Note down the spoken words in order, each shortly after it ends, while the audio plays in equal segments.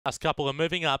Last couple are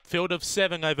moving up. Field of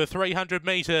 7 over 300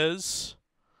 metres.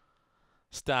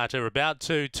 Starter about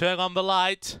to turn on the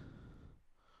light.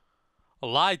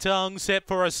 Light on, set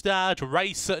for a start.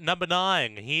 Race number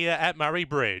 9 here at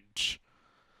Murray-Bridge.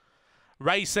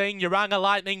 Racing, Uranga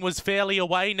Lightning was fairly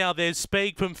away. Now there's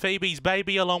Speed from Phoebe's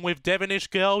Baby along with Devonish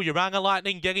Girl. Uranga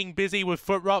Lightning getting busy with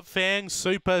Foot Rot Fang.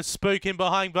 Super Spook in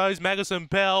behind those. Magazine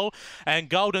Pell and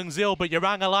Golden Zill. But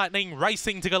Uranga Lightning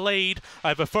racing to the lead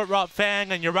over Foot Rot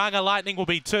Fang. And Uranga Lightning will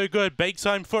be too good. Beaks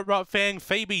home Foot Rot Fang,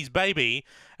 Phoebe's Baby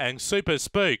and Super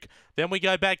Spook. Then we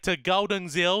go back to Golden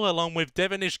Zill along with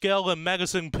Devonish Girl and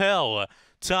Magazine Pell.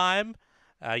 Time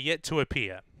yet to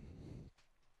appear.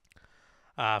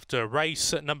 After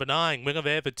race number 9, winner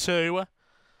there for 2.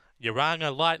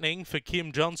 Uranga Lightning for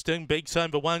Kim Johnston. Beaks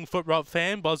home for 1, Foot Rot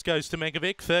Fan. Bosco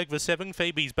Stamekovic. 3rd for 7,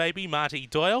 Phoebe's Baby, Marty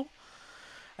Doyle.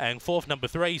 And 4th, number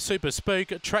 3, Super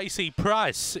Spook, Tracy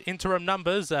Price. Interim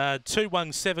numbers are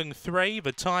 2173.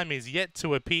 The time is yet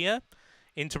to appear.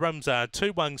 Interims are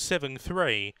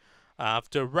 2173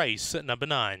 after race number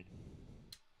 9.